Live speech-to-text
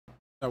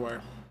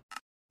Nowhere.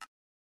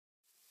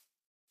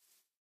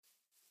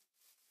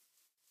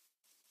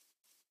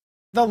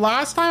 The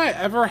last time I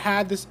ever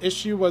had this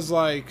issue was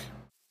like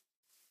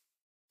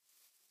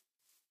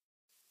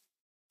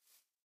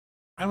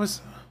I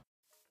was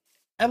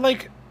at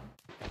like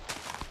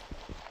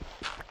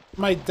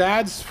my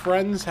dad's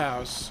friend's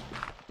house.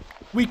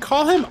 We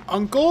call him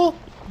Uncle,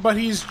 but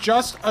he's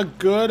just a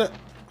good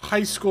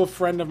high school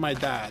friend of my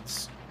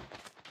dad's.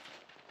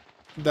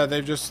 That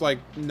they've just like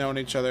known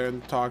each other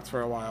and talked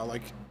for a while.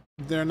 Like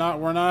we're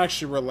not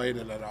actually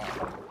related at all.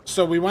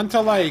 So we went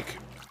to like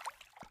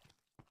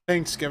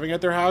Thanksgiving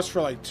at their house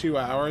for like 2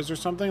 hours or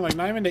something, like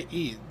not even to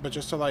eat, but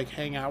just to like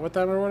hang out with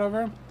them or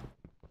whatever.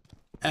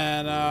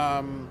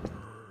 And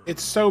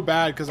it's so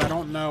bad because I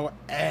don't know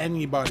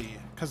anybody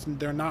because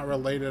they're not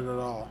related at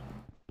all.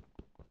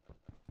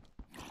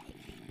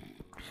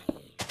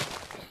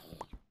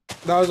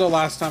 That was the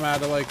last time I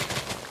had to like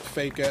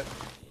fake it.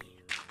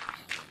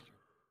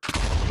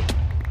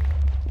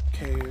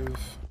 Cave.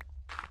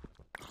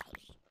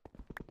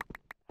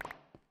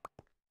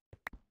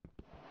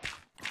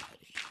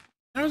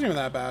 That wasn't even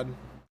that bad.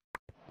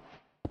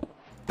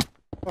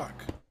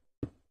 Fuck.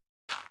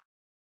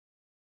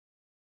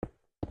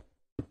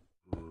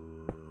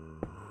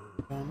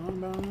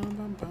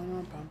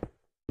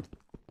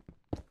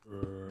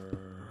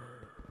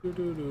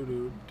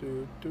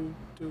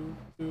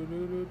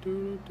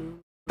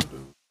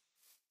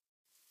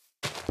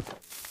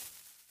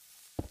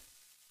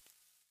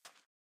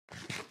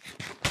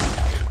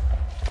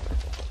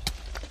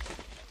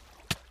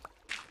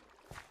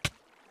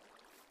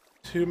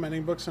 Two many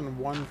books and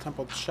one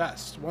temple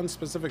chest. One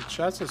specific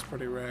chest is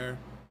pretty rare.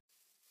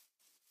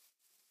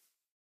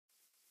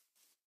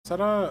 Is that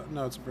a...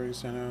 No, it's a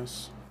Briggs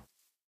Sanos.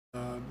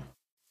 I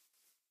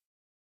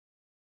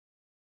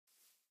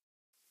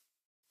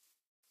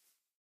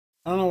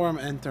don't know where I'm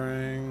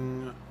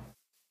entering.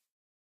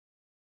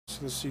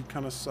 So the seed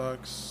kind of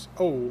sucks.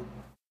 Oh.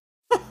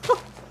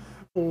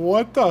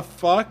 What the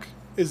fuck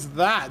is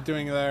that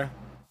doing there?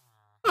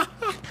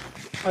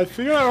 I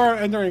figured out where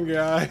I'm entering,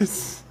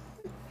 guys.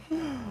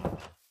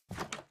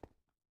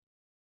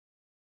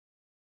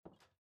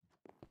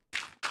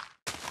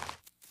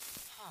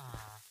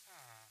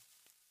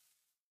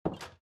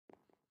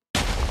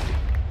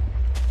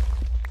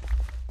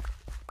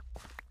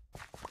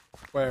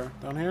 Where?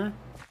 Down here?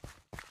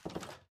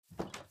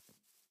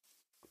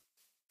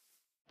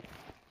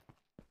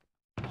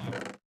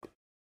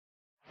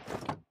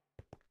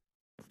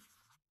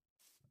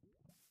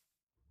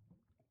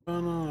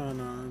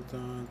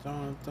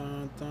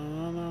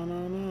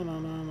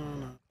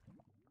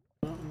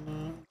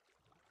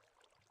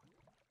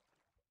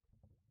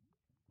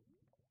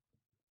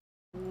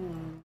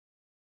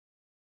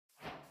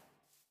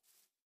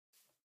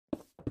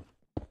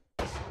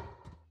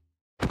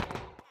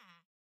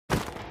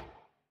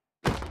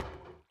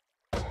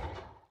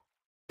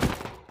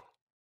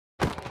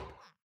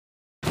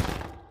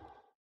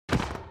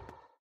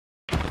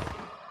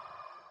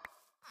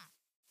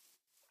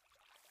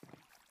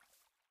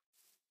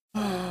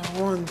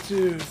 One,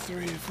 2,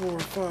 3, 4,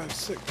 5,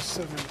 6,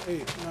 7,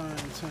 8, 9,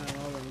 10,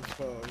 11,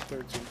 12,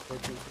 13,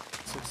 14,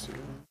 15, 16.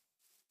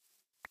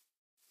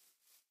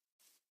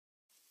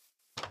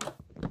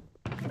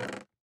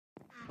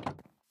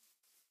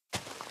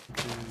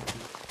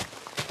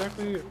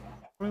 Exactly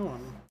 21.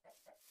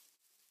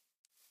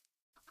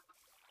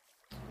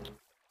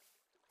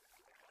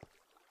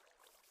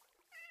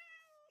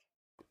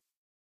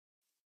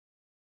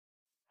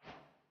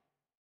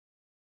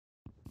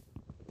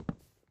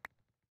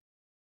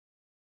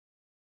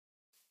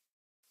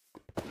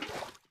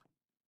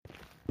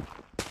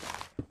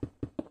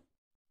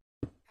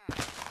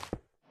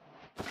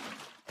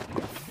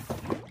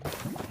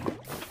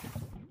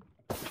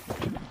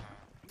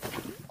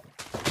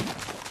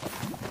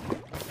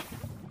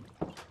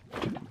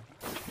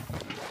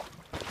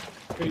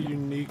 A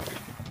unique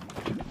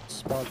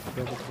spot to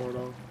build a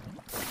portal.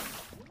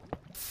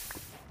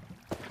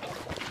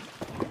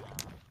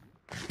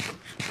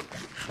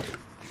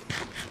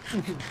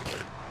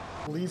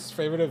 Least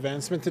favorite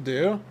advancement to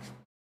do?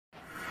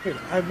 Dude,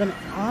 I've been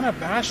on a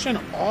Bastion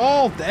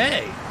all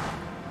day.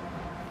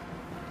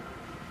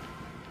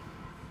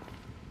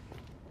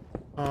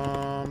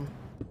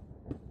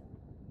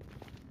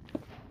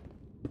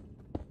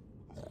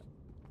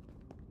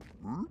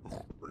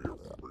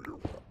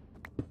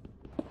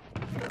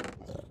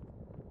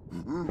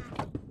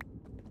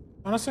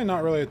 Honestly,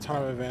 not really a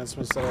ton of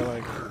advancements that are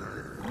like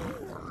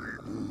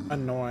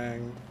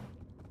annoying.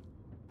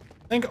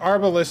 I think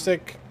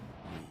Arbalistic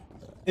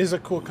is a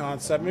cool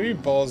concept. Maybe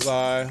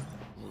Bullseye.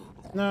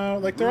 No,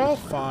 like they're all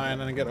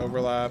fine and get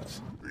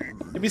overlapped.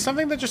 It'd be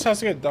something that just has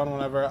to get done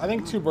whenever. I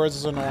think Two Birds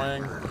is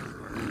annoying.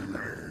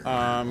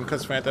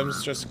 Because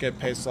Phantoms just get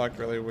pace locked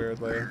really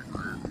weirdly.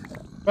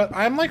 But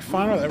I'm like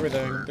fine with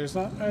everything. There's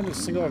not a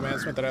single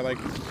advancement that I like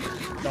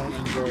don't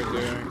enjoy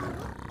doing.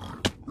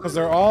 Because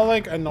they're all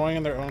like annoying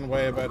in their own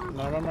way, but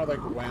none of them are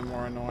like way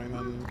more annoying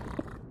than...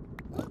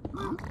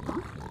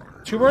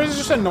 Two Birds is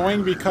just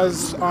annoying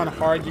because on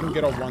hard you can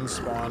get a one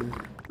spawn.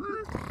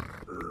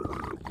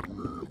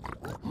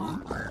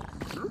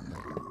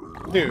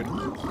 Dude.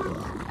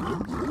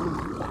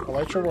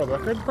 Elytra World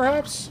Record,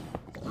 perhaps?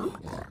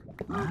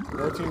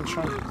 14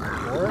 chunk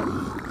port?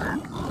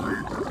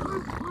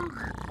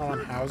 I'm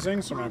on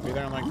housing, so I'm gonna be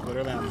there in like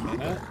literally a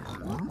minute.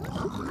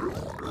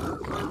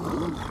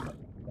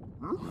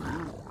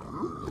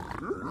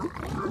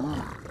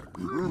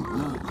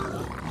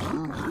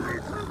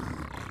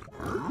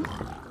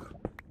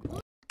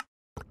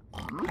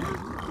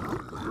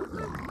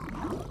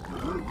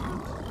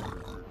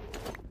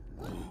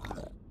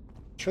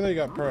 Sure they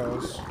got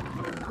pros.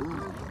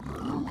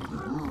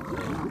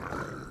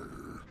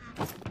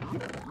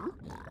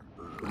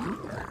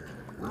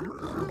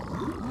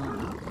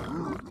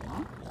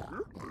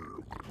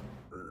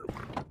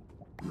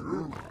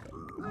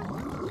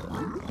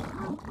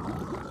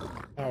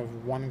 I have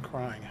one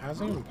crying. How's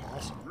that even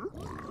possible?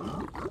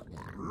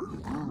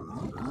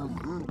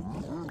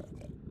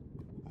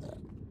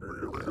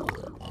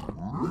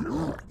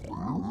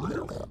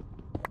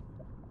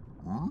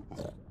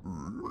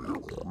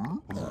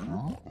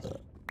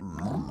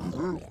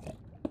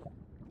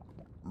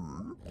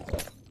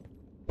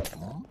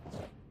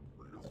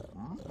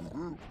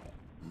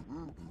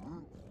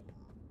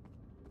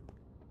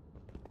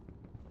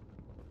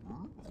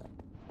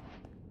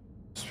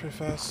 It's pretty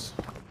fast.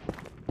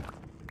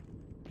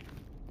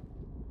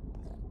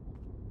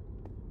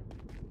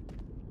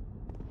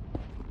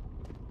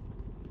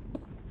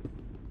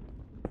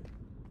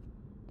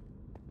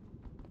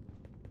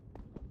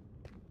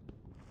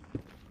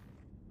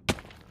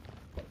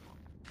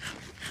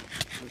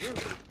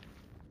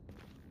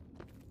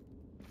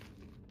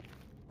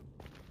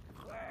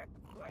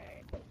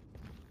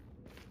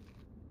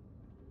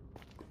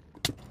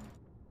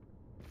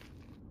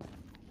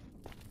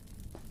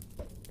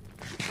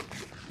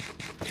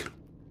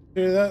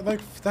 Dude,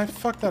 that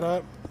fucked that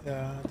up.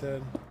 Yeah, it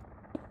did.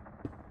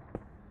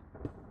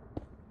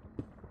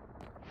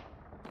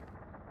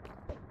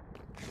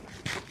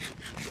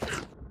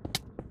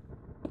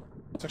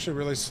 It's actually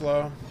really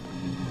slow.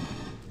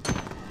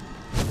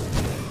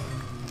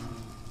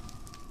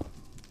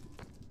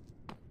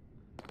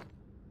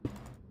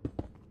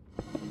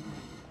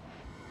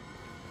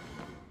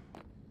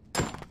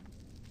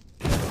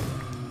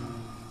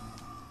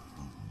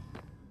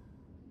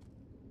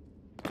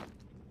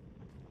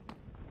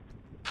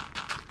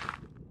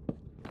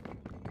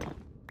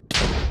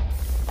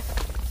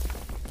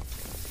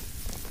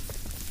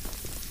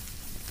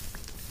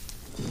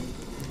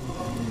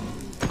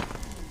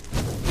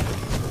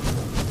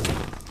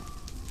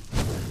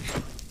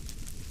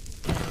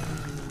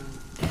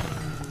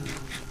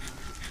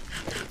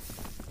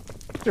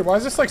 Dude, why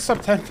is this like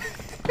sub 10?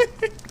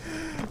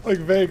 Like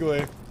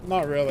vaguely.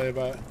 Not really,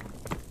 but...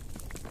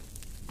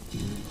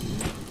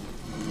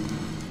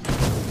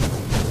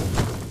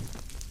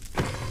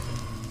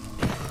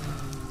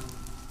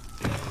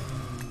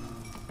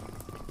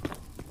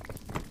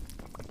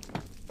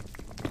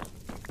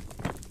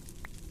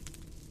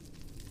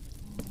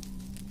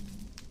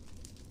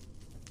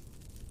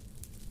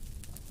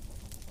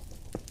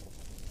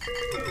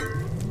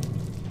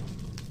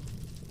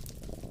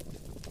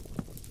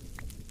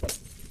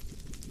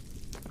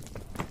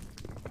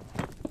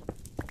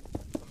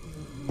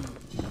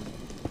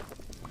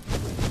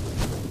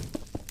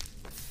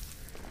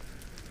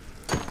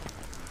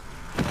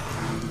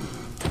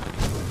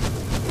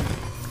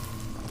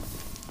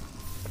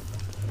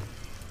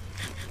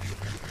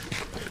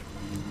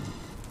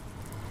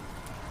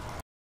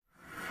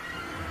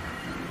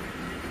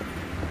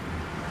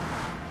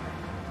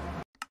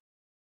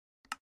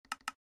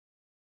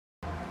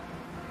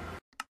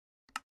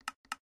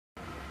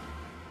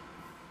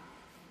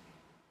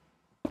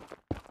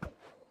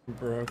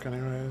 broke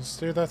anyways.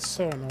 Dude, that's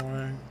so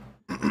annoying.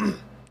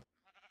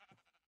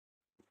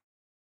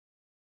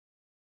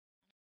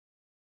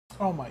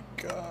 Oh my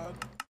god.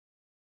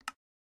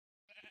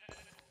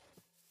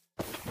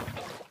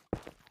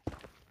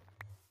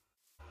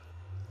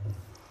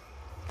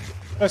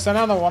 Did I send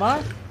on the one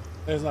eye?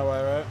 There's no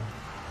way, right?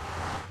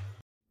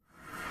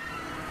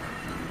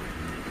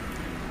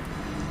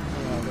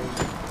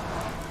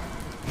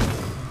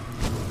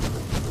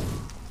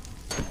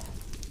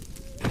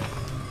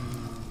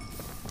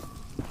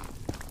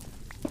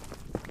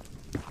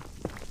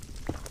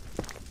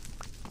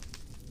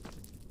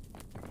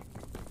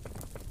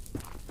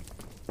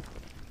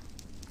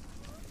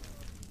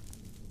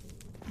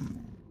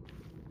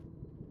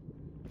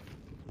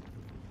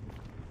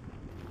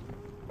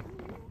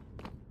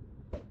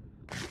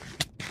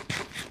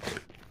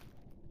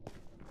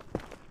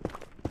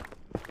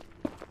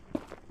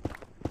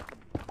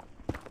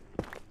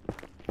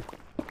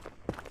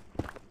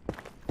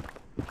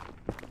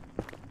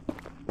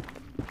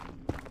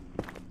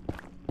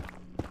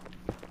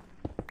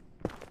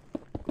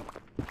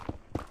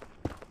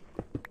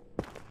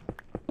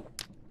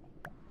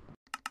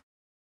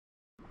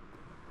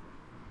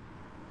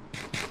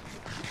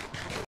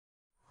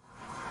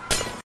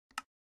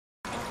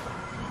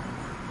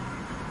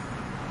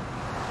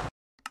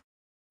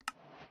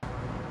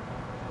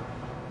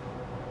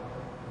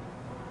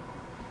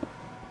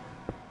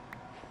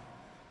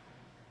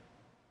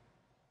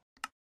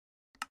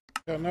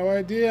 Got no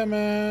idea,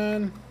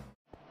 man.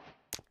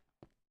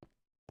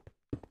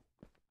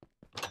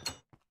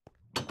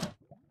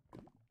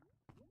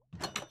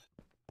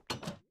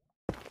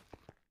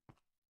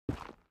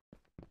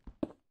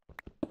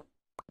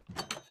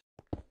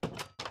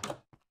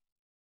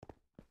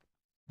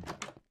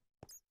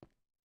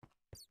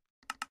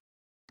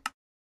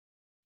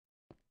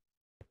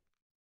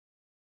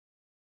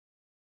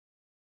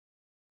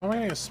 How am I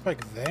getting a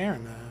spike there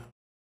now?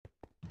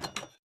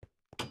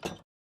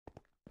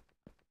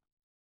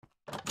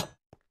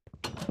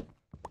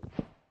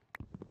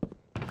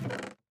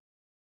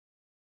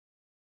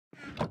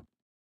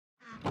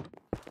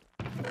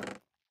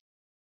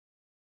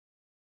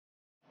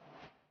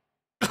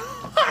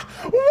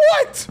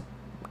 What?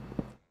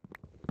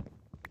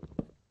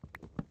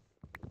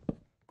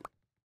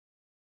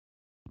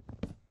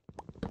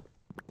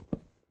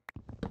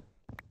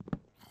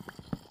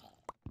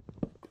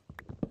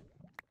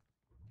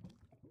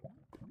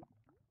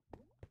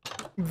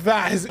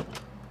 That is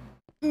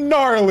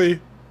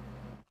gnarly.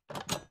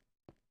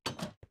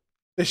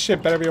 This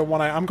shit better be a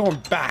 1-eye. I'm going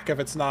back if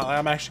it's not.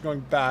 I'm actually going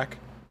back.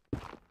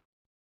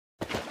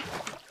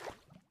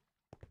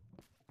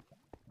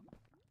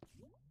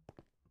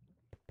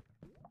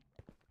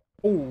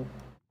 Ooh.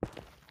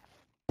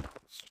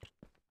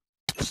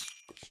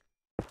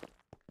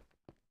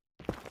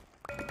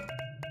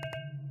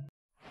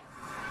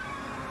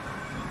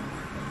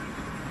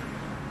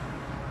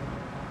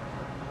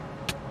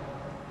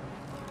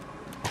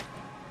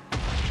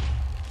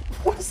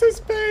 What's his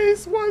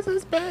base? What's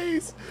his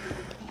base?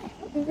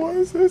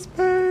 What's his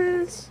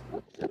base?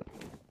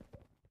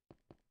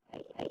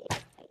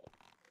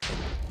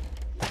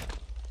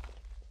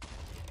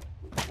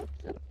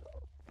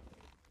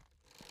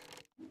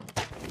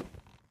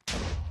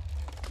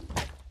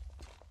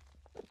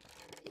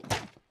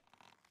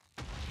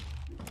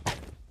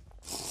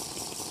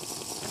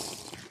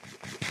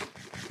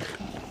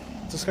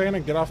 Is this guy gonna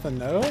get off the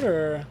node,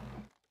 or?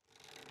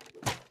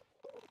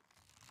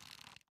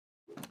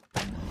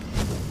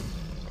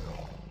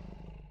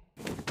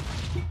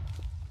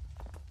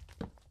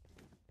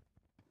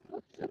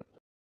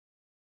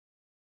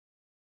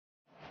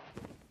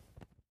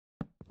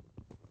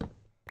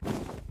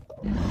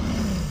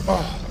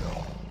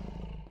 Oh.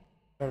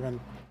 That would've been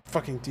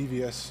fucking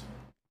devious.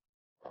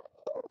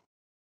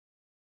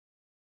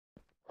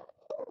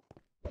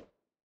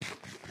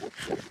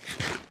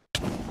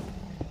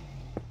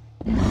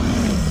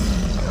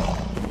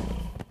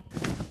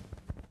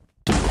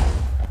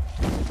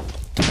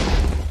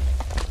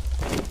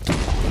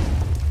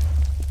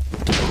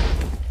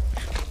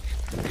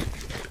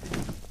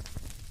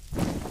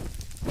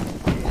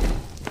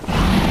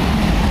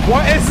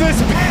 What is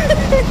this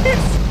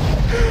base?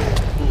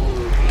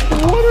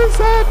 What is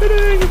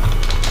happening?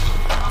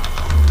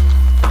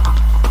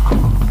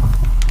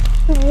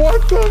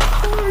 What the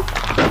fuck?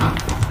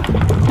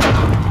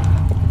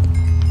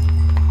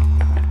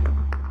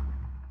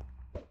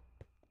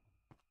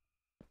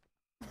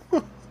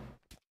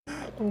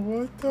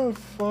 What the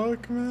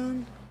fuck,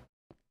 man?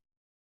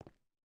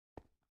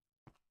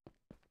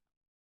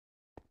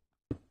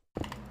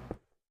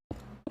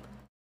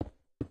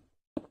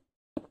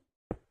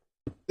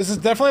 This is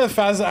definitely the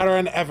fastest outer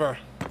end ever.